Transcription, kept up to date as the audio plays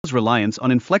Tesla's reliance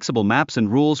on inflexible maps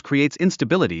and rules creates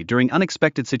instability during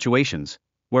unexpected situations,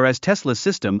 whereas Tesla's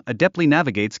system adeptly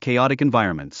navigates chaotic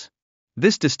environments.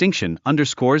 This distinction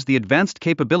underscores the advanced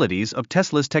capabilities of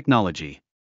Tesla's technology.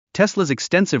 Tesla's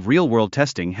extensive real-world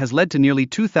testing has led to nearly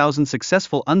 2,000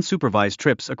 successful unsupervised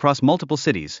trips across multiple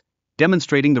cities,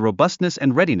 demonstrating the robustness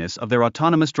and readiness of their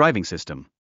autonomous driving system.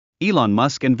 Elon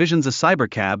Musk envisions a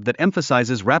CyberCab that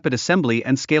emphasizes rapid assembly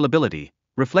and scalability,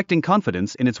 reflecting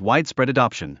confidence in its widespread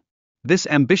adoption. This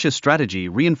ambitious strategy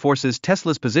reinforces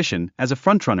Tesla's position as a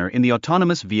frontrunner in the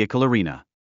autonomous vehicle arena.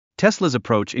 Tesla's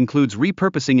approach includes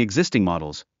repurposing existing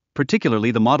models,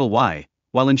 particularly the Model Y,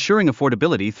 while ensuring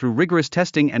affordability through rigorous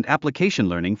testing and application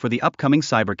learning for the upcoming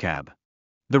CyberCab.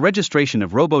 The registration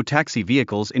of Robotaxi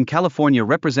vehicles in California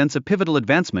represents a pivotal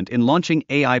advancement in launching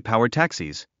AI-powered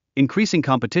taxis, increasing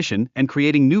competition and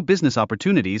creating new business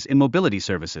opportunities in mobility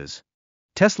services.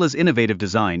 Tesla's innovative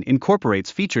design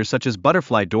incorporates features such as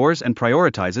butterfly doors and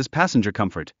prioritizes passenger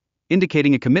comfort,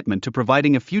 indicating a commitment to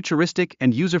providing a futuristic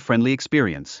and user-friendly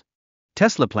experience.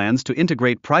 Tesla plans to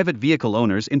integrate private vehicle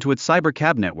owners into its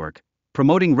CyberCab network,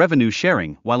 promoting revenue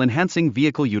sharing while enhancing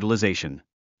vehicle utilization.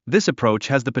 This approach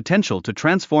has the potential to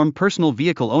transform personal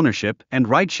vehicle ownership and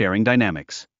ride-sharing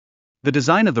dynamics. The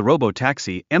design of the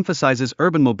Robotaxi emphasizes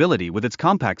urban mobility with its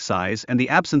compact size and the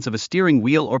absence of a steering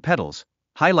wheel or pedals,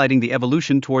 highlighting the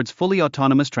evolution towards fully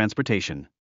autonomous transportation.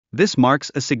 This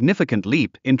marks a significant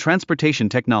leap in transportation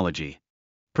technology.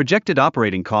 Projected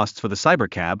operating costs for the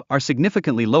CyberCab are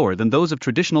significantly lower than those of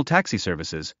traditional taxi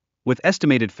services, with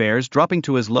estimated fares dropping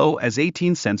to as low as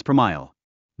 18 cents per mile.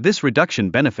 This reduction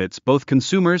benefits both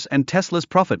consumers and Tesla's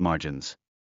profit margins.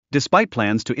 Despite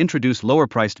plans to introduce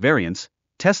lower-priced variants,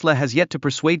 Tesla has yet to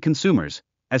persuade consumers,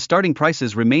 as starting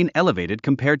prices remain elevated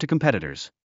compared to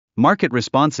competitors. Market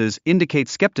responses indicate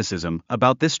skepticism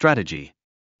about this strategy.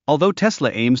 Although Tesla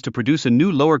aims to produce a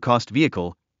new lower-cost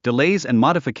vehicle, delays and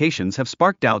modifications have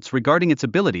sparked doubts regarding its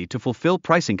ability to fulfill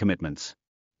pricing commitments.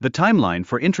 The timeline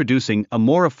for introducing a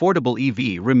more affordable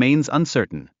EV remains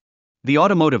uncertain. The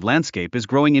automotive landscape is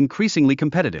growing increasingly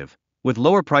competitive, with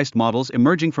lower-priced models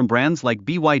emerging from brands like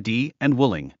BYD and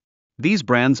Wuling. These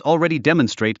brands already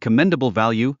demonstrate commendable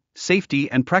value, safety,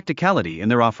 and practicality in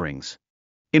their offerings.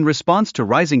 In response to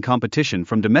rising competition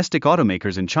from domestic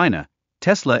automakers in China,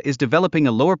 Tesla is developing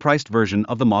a lower-priced version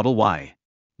of the Model Y.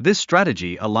 This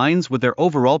strategy aligns with their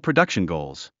overall production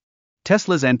goals.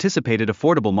 Tesla's anticipated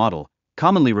affordable model,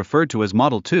 commonly referred to as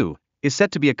Model 2, is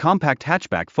set to be a compact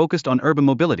hatchback focused on urban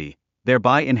mobility,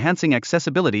 thereby enhancing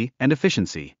accessibility and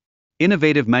efficiency.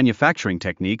 Innovative manufacturing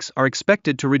techniques are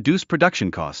expected to reduce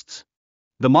production costs.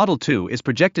 The Model 2 is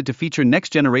projected to feature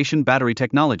next-generation battery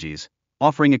technologies,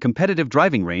 offering a competitive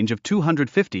driving range of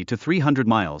 250 to 300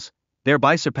 miles,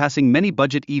 thereby surpassing many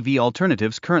budget EV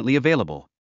alternatives currently available.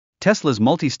 Tesla's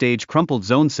multi-stage crumpled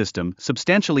zone system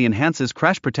substantially enhances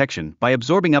crash protection by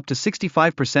absorbing up to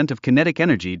 65% of kinetic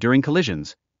energy during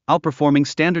collisions, outperforming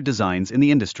standard designs in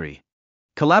the industry.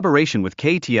 Collaboration with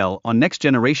KTL on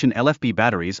next-generation LFP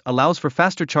batteries allows for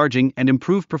faster charging and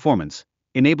improved performance,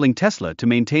 enabling Tesla to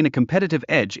maintain a competitive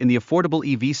edge in the affordable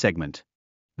EV segment.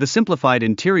 The simplified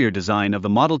interior design of the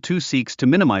Model 2 seeks to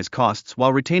minimize costs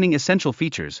while retaining essential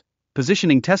features,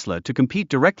 positioning Tesla to compete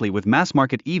directly with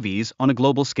mass-market EVs on a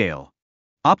global scale.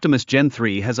 Optimus Gen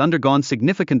 3 has undergone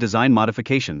significant design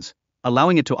modifications,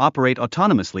 allowing it to operate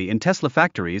autonomously in Tesla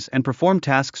factories and perform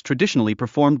tasks traditionally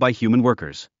performed by human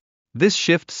workers. This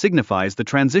shift signifies the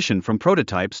transition from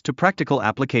prototypes to practical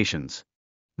applications.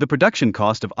 The production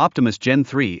cost of Optimus Gen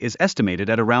 3 is estimated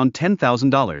at around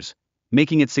 $10,000,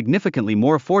 making it significantly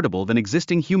more affordable than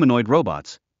existing humanoid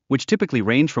robots, which typically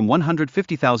range from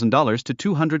 $150,000 to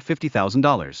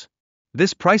 $250,000.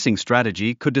 This pricing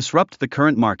strategy could disrupt the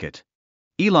current market.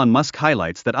 Elon Musk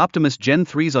highlights that Optimus Gen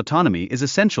 3's autonomy is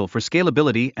essential for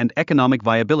scalability and economic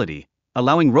viability,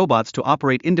 allowing robots to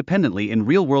operate independently in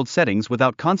real-world settings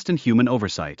without constant human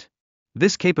oversight.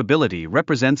 This capability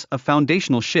represents a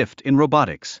foundational shift in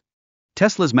robotics.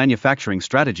 Tesla's manufacturing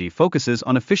strategy focuses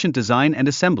on efficient design and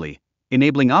assembly,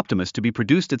 enabling Optimus to be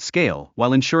produced at scale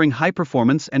while ensuring high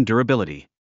performance and durability.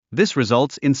 This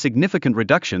results in significant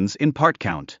reductions in part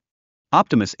count.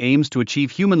 Optimus aims to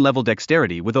achieve human-level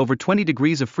dexterity with over 20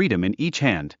 degrees of freedom in each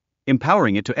hand,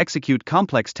 empowering it to execute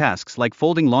complex tasks like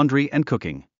folding laundry and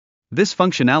cooking. This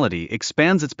functionality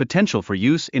expands its potential for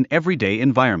use in everyday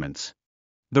environments.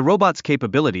 The robot's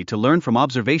capability to learn from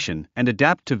observation and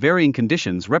adapt to varying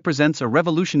conditions represents a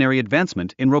revolutionary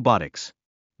advancement in robotics.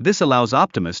 This allows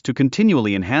Optimus to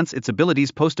continually enhance its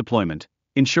abilities post-deployment,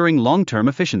 ensuring long-term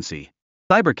efficiency.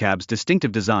 CyberCab's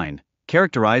distinctive design,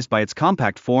 characterized by its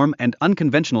compact form and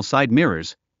unconventional side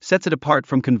mirrors, sets it apart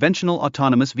from conventional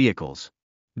autonomous vehicles.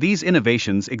 These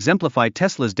innovations exemplify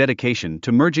Tesla's dedication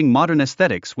to merging modern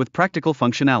aesthetics with practical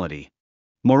functionality.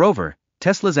 Moreover,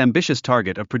 Tesla's ambitious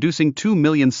target of producing 2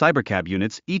 million CyberCab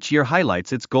units each year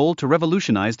highlights its goal to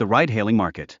revolutionize the ride-hailing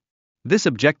market. This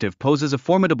objective poses a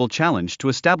formidable challenge to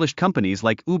established companies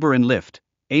like Uber and Lyft,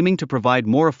 aiming to provide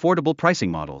more affordable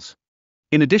pricing models.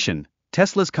 In addition,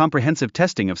 Tesla's comprehensive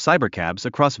testing of CyberCabs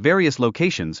across various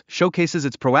locations showcases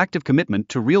its proactive commitment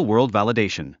to real-world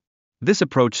validation. This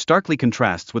approach starkly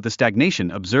contrasts with the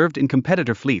stagnation observed in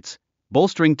competitor fleets,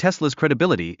 bolstering Tesla's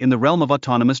credibility in the realm of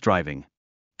autonomous driving.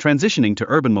 Transitioning to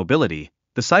urban mobility,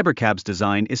 the CyberCab's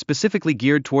design is specifically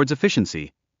geared towards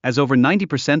efficiency, as over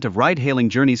 90% of ride-hailing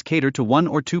journeys cater to 1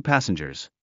 or 2 passengers.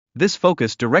 This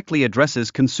focus directly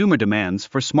addresses consumer demands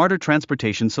for smarter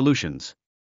transportation solutions.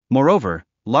 Moreover,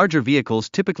 larger vehicles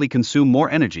typically consume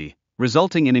more energy,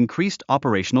 resulting in increased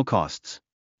operational costs.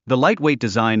 The lightweight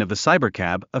design of the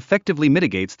CyberCab effectively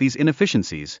mitigates these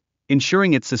inefficiencies,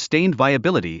 ensuring its sustained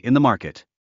viability in the market.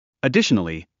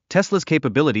 Additionally, Tesla's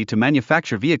capability to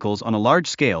manufacture vehicles on a large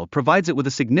scale provides it with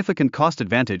a significant cost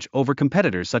advantage over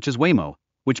competitors such as Waymo,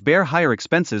 which bear higher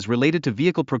expenses related to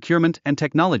vehicle procurement and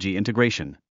technology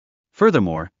integration.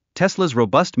 Furthermore, Tesla's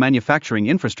robust manufacturing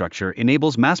infrastructure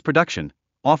enables mass production,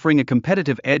 offering a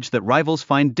competitive edge that rivals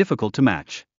find difficult to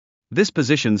match. This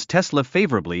positions Tesla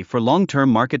favorably for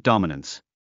long-term market dominance.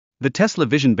 The Tesla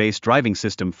vision-based driving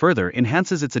system further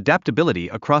enhances its adaptability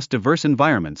across diverse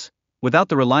environments, without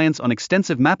the reliance on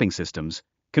extensive mapping systems,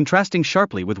 contrasting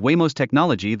sharply with Waymo's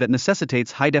technology that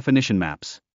necessitates high-definition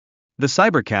maps. The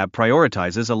CyberCab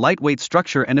prioritizes a lightweight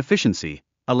structure and efficiency,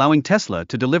 allowing Tesla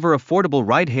to deliver affordable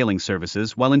ride-hailing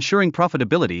services while ensuring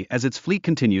profitability as its fleet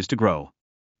continues to grow.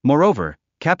 Moreover,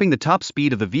 capping the top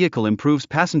speed of the vehicle improves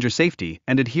passenger safety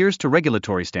and adheres to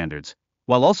regulatory standards,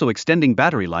 while also extending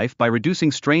battery life by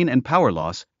reducing strain and power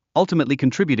loss, ultimately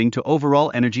contributing to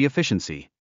overall energy efficiency.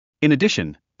 In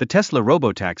addition, the Tesla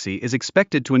Robotaxi is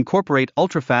expected to incorporate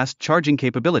ultra-fast charging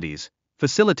capabilities,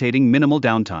 facilitating minimal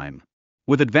downtime.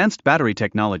 With advanced battery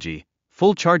technology,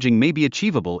 full charging may be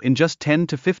achievable in just 10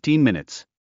 to 15 minutes.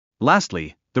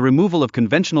 Lastly, the removal of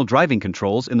conventional driving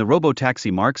controls in the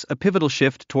Robotaxi marks a pivotal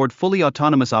shift toward fully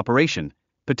autonomous operation,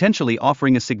 potentially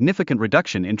offering a significant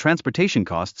reduction in transportation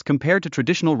costs compared to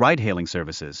traditional ride-hailing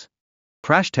services.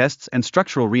 Crash tests and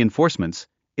structural reinforcements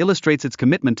illustrates its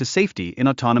commitment to safety in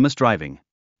autonomous driving.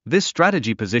 This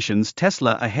strategy positions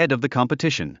Tesla ahead of the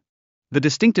competition. The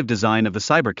distinctive design of the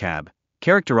CyberCab,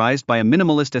 characterized by a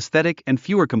minimalist aesthetic and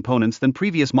fewer components than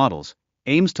previous models,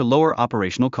 aims to lower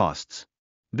operational costs.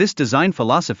 This design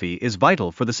philosophy is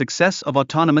vital for the success of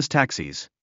autonomous taxis.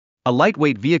 A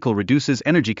lightweight vehicle reduces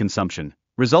energy consumption,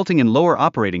 resulting in lower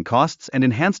operating costs and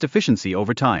enhanced efficiency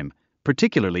over time,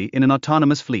 particularly in an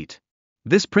autonomous fleet.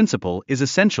 This principle is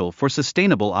essential for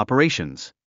sustainable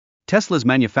operations. Tesla's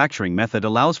manufacturing method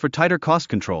allows for tighter cost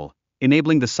control,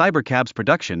 enabling the CyberCab's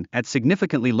production at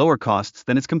significantly lower costs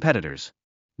than its competitors.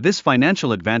 This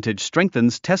financial advantage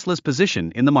strengthens Tesla's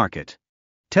position in the market.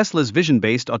 Tesla's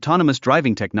vision-based autonomous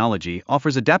driving technology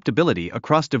offers adaptability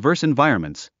across diverse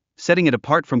environments, setting it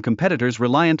apart from competitors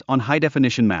reliant on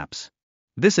high-definition maps.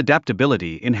 This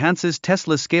adaptability enhances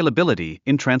Tesla's scalability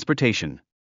in transportation.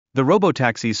 The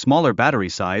Robotaxi's smaller battery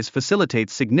size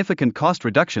facilitates significant cost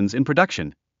reductions in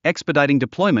production, expediting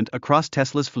deployment across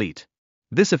Tesla's fleet.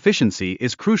 This efficiency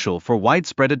is crucial for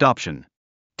widespread adoption.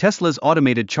 Tesla's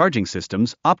automated charging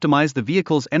systems optimize the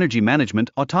vehicle's energy management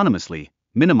autonomously,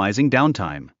 minimizing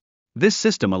downtime. This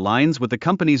system aligns with the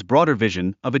company's broader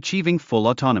vision of achieving full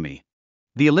autonomy.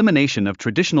 The elimination of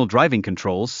traditional driving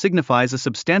controls signifies a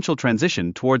substantial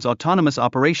transition towards autonomous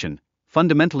operation,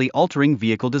 fundamentally altering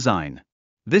vehicle design.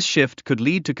 This shift could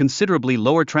lead to considerably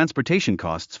lower transportation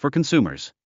costs for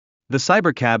consumers. The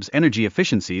CyberCab's energy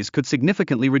efficiencies could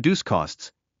significantly reduce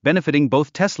costs, benefiting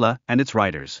both Tesla and its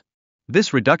riders.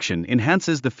 This reduction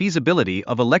enhances the feasibility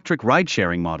of electric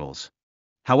ride-sharing models.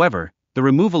 However, the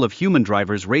removal of human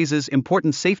drivers raises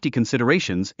important safety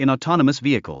considerations in autonomous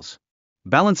vehicles.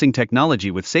 Balancing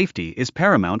technology with safety is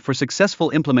paramount for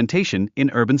successful implementation in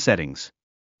urban settings.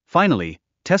 Finally,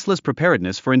 Tesla's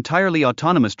preparedness for entirely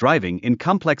autonomous driving in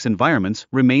complex environments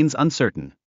remains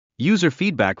uncertain. User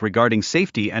feedback regarding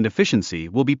safety and efficiency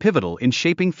will be pivotal in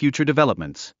shaping future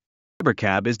developments.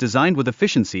 CyberCab is designed with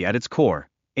efficiency at its core,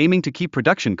 aiming to keep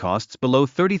production costs below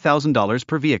 $30,000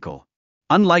 per vehicle.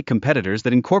 Unlike competitors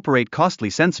that incorporate costly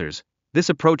sensors, this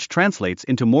approach translates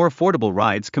into more affordable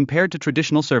rides compared to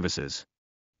traditional services.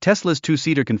 Tesla's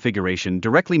two-seater configuration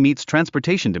directly meets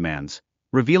transportation demands,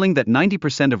 revealing that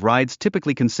 90% of rides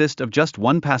typically consist of just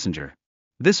one passenger.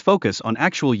 This focus on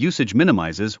actual usage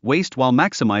minimizes waste while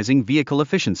maximizing vehicle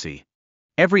efficiency.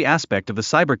 Every aspect of the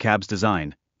CyberCab's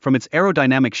design, from its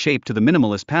aerodynamic shape to the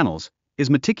minimalist panels,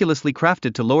 is meticulously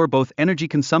crafted to lower both energy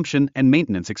consumption and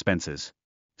maintenance expenses.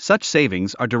 Such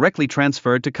savings are directly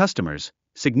transferred to customers,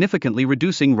 significantly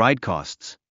reducing ride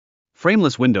costs.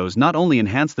 Frameless windows not only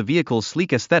enhance the vehicle's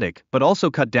sleek aesthetic but also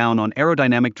cut down on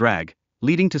aerodynamic drag,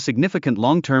 leading to significant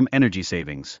long-term energy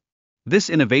savings.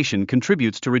 This innovation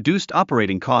contributes to reduced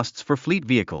operating costs for fleet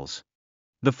vehicles.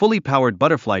 The fully powered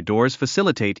butterfly doors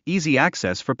facilitate easy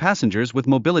access for passengers with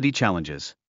mobility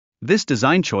challenges. This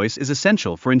design choice is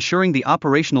essential for ensuring the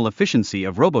operational efficiency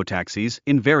of robotaxis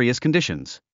in various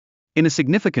conditions. In a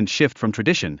significant shift from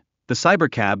tradition, the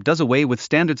CyberCab does away with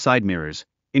standard side mirrors,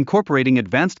 incorporating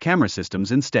advanced camera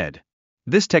systems instead.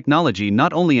 This technology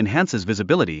not only enhances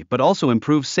visibility but also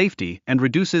improves safety and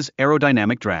reduces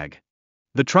aerodynamic drag.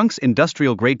 The trunk's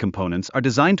industrial-grade components are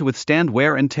designed to withstand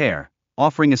wear and tear,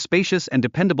 offering a spacious and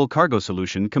dependable cargo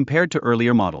solution compared to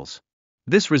earlier models.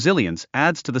 This resilience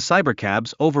adds to the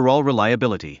CyberCab's overall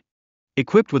reliability.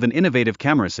 Equipped with an innovative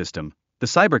camera system, the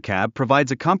CyberCab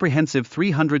provides a comprehensive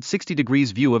 360-degree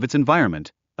view of its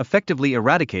environment, effectively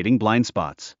eradicating blind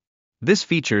spots. This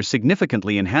feature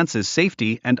significantly enhances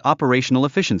safety and operational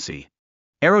efficiency.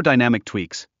 Aerodynamic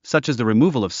tweaks, such as the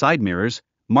removal of side mirrors,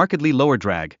 markedly lower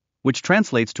drag, which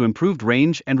translates to improved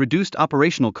range and reduced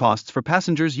operational costs for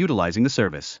passengers utilizing the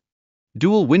service.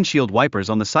 Dual windshield wipers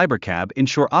on the CyberCab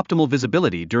ensure optimal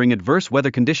visibility during adverse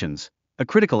weather conditions, a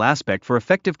critical aspect for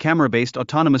effective camera-based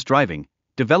autonomous driving,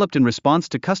 developed in response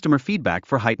to customer feedback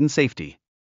for heightened safety.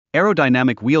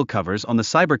 Aerodynamic wheel covers on the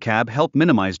CyberCab help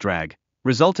minimize drag,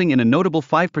 resulting in a notable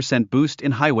 5% boost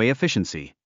in highway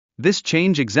efficiency. This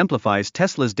change exemplifies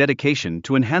Tesla's dedication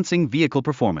to enhancing vehicle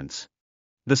performance.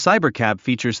 The CyberCab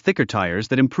features thicker tires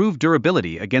that improve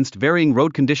durability against varying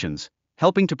road conditions,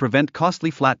 helping to prevent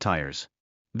costly flat tires.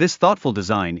 This thoughtful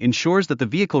design ensures that the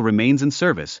vehicle remains in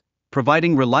service,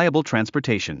 providing reliable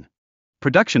transportation.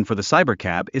 Production for the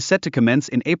CyberCab is set to commence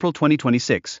in April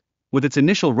 2026, with its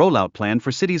initial rollout planned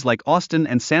for cities like Austin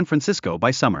and San Francisco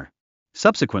by summer.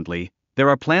 Subsequently, there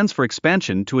are plans for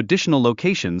expansion to additional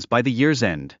locations by the year's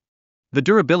end. The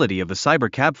durability of the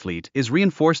CyberCab fleet is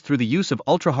reinforced through the use of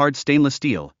ultra-hard stainless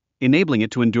steel, enabling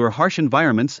it to endure harsh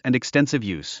environments and extensive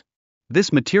use.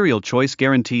 This material choice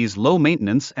guarantees low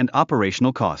maintenance and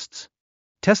operational costs.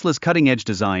 Tesla's cutting-edge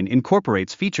design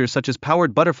incorporates features such as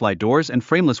powered butterfly doors and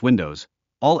frameless windows,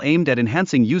 all aimed at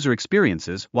enhancing user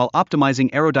experiences while optimizing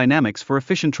aerodynamics for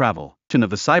efficient travel. The of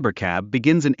the CyberCab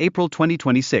begins in April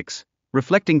 2026,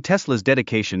 reflecting Tesla's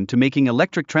dedication to making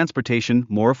electric transportation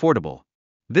more affordable.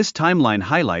 This timeline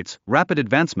highlights rapid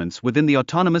advancements within the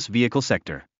autonomous vehicle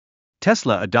sector.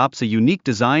 Tesla adopts a unique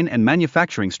design and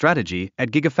manufacturing strategy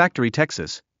at Giga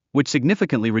Texas, which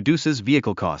significantly reduces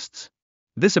vehicle costs.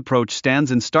 This approach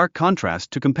stands in stark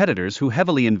contrast to competitors who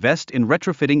heavily invest in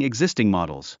retrofitting existing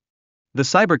models. The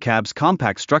CyberCab's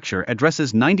compact structure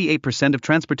addresses 98% of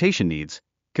transportation needs,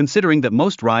 considering that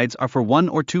most rides are for 1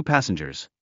 or 2 passengers.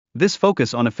 This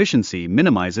focus on efficiency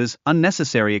minimizes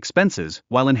unnecessary expenses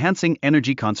while enhancing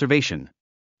energy conservation.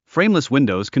 Frameless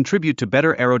windows contribute to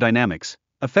better aerodynamics,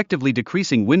 effectively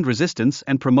decreasing wind resistance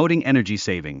and promoting energy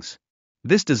savings.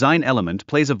 This design element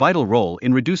plays a vital role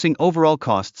in reducing overall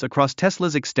costs across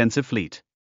Tesla's extensive fleet.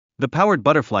 The powered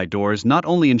butterfly doors not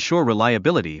only ensure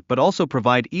reliability but also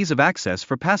provide ease of access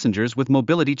for passengers with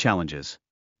mobility challenges.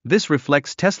 This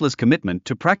reflects Tesla's commitment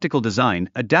to practical design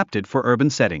adapted for urban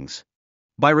settings.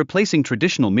 By replacing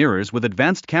traditional mirrors with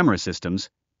advanced camera systems,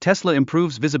 Tesla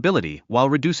improves visibility while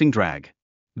reducing drag.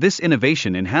 This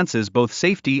innovation enhances both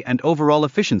safety and overall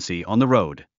efficiency on the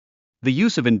road. The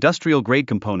use of industrial-grade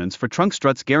components for trunk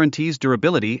struts guarantees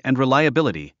durability and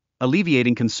reliability,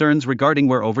 alleviating concerns regarding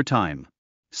wear over time.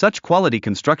 Such quality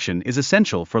construction is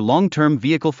essential for long-term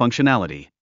vehicle functionality.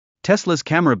 Tesla's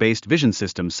camera-based vision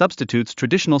system substitutes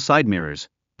traditional side mirrors,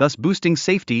 thus boosting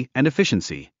safety and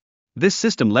efficiency. This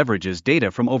system leverages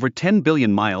data from over 10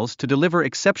 billion miles to deliver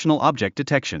exceptional object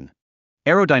detection.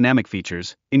 Aerodynamic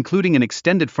features, including an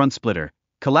extended front splitter,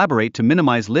 collaborate to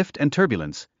minimize lift and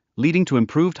turbulence, leading to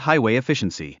improved highway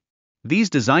efficiency. These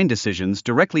design decisions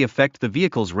directly affect the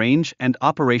vehicle's range and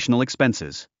operational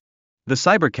expenses. The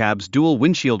CyberCab's dual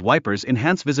windshield wipers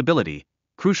enhance visibility,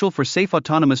 crucial for safe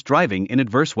autonomous driving in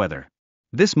adverse weather.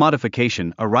 This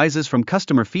modification arises from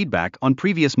customer feedback on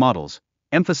previous models,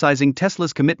 emphasizing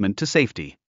Tesla's commitment to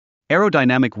safety.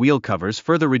 Aerodynamic wheel covers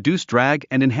further reduce drag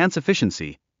and enhance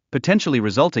efficiency, potentially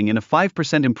resulting in a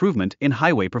 5% improvement in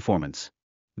highway performance.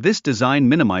 This design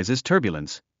minimizes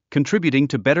turbulence, contributing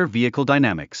to better vehicle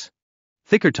dynamics.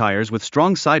 Thicker tires with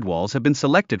strong sidewalls have been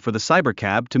selected for the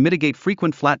CyberCab to mitigate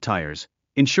frequent flat tires,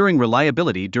 ensuring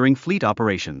reliability during fleet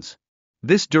operations.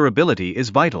 This durability is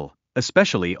vital,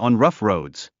 especially on rough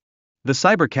roads. The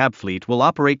CyberCab fleet will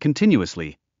operate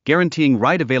continuously, guaranteeing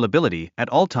ride availability at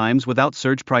all times without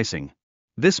surge pricing.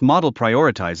 This model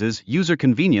prioritizes user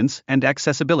convenience and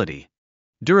accessibility.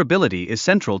 Durability is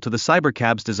central to the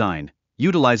CyberCab's design,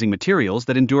 utilizing materials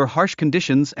that endure harsh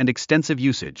conditions and extensive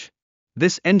usage.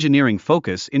 This engineering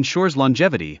focus ensures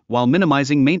longevity while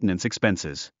minimizing maintenance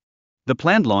expenses. The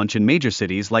planned launch in major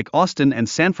cities like Austin and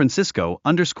San Francisco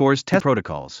underscores Tesla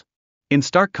protocols. In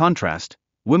stark contrast,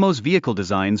 Waymo's vehicle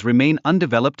designs remain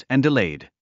undeveloped and delayed.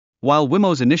 While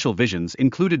Waymo's initial visions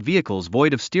included vehicles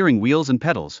void of steering wheels and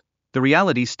pedals, the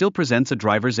reality still presents a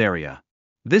driver's area.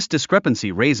 This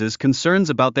discrepancy raises concerns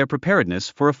about their preparedness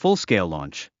for a full-scale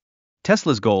launch.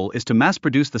 Tesla's goal is to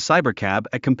mass-produce the CyberCab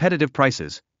at competitive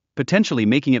prices, potentially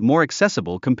making it more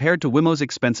accessible compared to Waymo's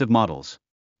expensive models.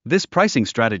 This pricing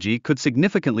strategy could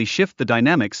significantly shift the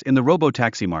dynamics in the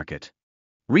robotaxi market.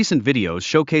 Recent videos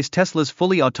showcase Tesla's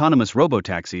fully autonomous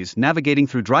robotaxis navigating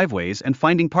through driveways and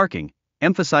finding parking,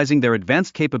 emphasizing their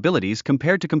advanced capabilities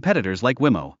compared to competitors like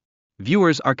Waymo.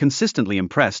 Viewers are consistently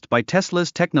impressed by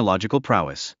Tesla's technological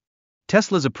prowess.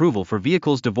 Tesla's approval for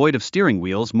vehicles devoid of steering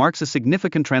wheels marks a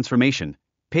significant transformation,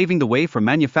 paving the way for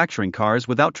manufacturing cars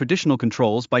without traditional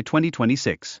controls by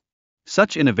 2026.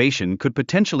 Such innovation could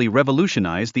potentially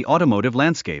revolutionize the automotive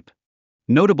landscape.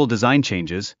 Notable design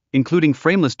changes, including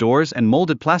frameless doors and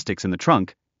molded plastics in the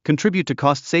trunk, contribute to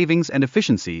cost savings and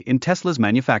efficiency in Tesla's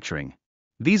manufacturing.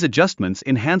 These adjustments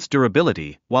enhance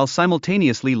durability while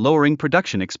simultaneously lowering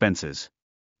production expenses.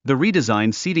 The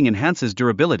redesigned seating enhances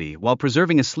durability while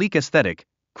preserving a sleek aesthetic,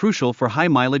 crucial for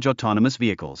high-mileage autonomous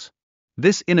vehicles.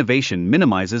 This innovation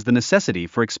minimizes the necessity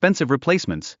for expensive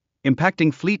replacements,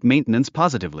 impacting fleet maintenance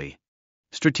positively.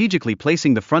 Strategically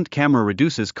placing the front camera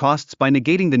reduces costs by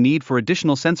negating the need for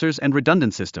additional sensors and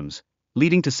redundant systems,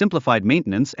 leading to simplified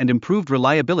maintenance and improved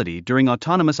reliability during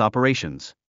autonomous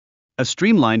operations. A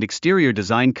streamlined exterior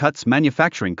design cuts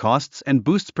manufacturing costs and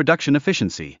boosts production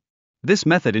efficiency. This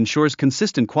method ensures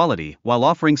consistent quality while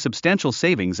offering substantial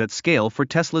savings at scale for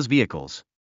Tesla's vehicles.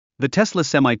 The Tesla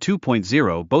Semi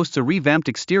 2.0 boasts a revamped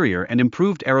exterior and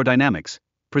improved aerodynamics,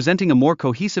 presenting a more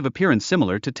cohesive appearance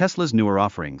similar to Tesla's newer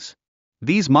offerings.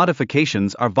 These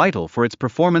modifications are vital for its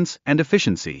performance and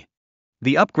efficiency.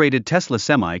 The upgraded Tesla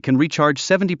Semi can recharge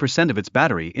 70% of its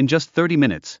battery in just 30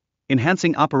 minutes,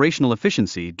 enhancing operational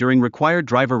efficiency during required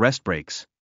driver rest breaks.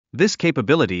 This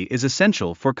capability is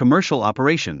essential for commercial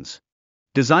operations.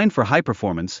 Designed for high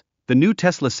performance, the new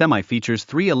Tesla Semi features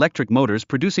 3 electric motors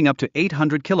producing up to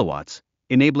 800 kilowatts,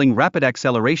 enabling rapid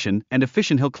acceleration and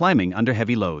efficient hill climbing under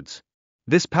heavy loads.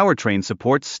 This powertrain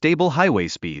supports stable highway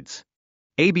speeds.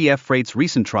 ABF Freight's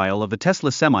recent trial of the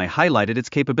Tesla Semi highlighted its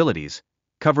capabilities,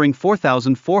 covering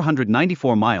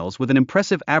 4,494 miles with an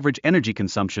impressive average energy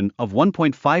consumption of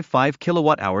 1.55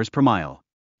 kilowatt-hours per mile.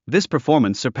 This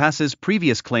performance surpasses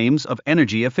previous claims of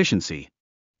energy efficiency.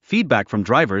 Feedback from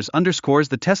drivers underscores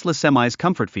the Tesla Semi's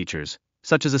comfort features,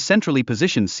 such as a centrally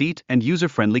positioned seat and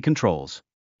user-friendly controls.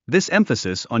 This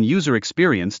emphasis on user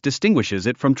experience distinguishes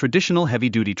it from traditional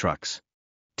heavy-duty trucks.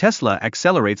 Tesla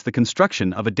accelerates the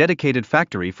construction of a dedicated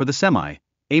factory for the Semi,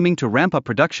 aiming to ramp up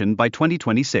production by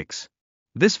 2026.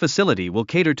 This facility will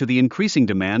cater to the increasing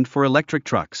demand for electric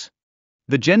trucks.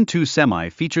 The Gen 2 Semi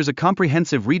features a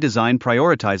comprehensive redesign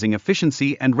prioritizing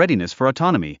efficiency and readiness for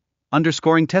autonomy,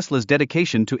 underscoring Tesla's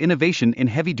dedication to innovation in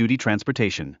heavy-duty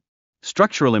transportation.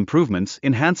 Structural improvements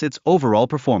enhance its overall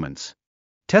performance.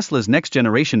 Tesla's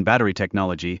next-generation battery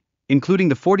technology, including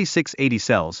the 4680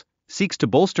 cells, seeks to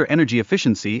bolster energy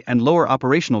efficiency and lower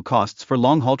operational costs for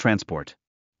long-haul transport.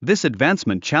 This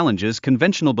advancement challenges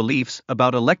conventional beliefs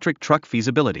about electric truck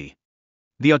feasibility.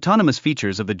 The autonomous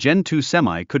features of the Gen 2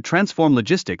 Semi could transform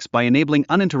logistics by enabling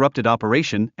uninterrupted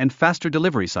operation and faster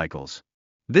delivery cycles.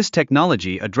 This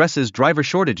technology addresses driver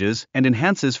shortages and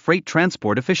enhances freight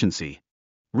transport efficiency.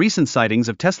 Recent sightings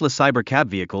of Tesla CyberCab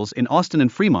vehicles in Austin and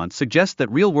Fremont suggest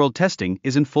that real-world testing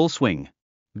is in full swing.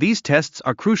 These tests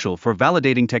are crucial for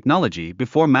validating technology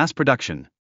before mass production.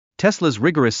 Tesla's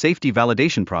rigorous safety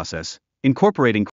validation process, incorporating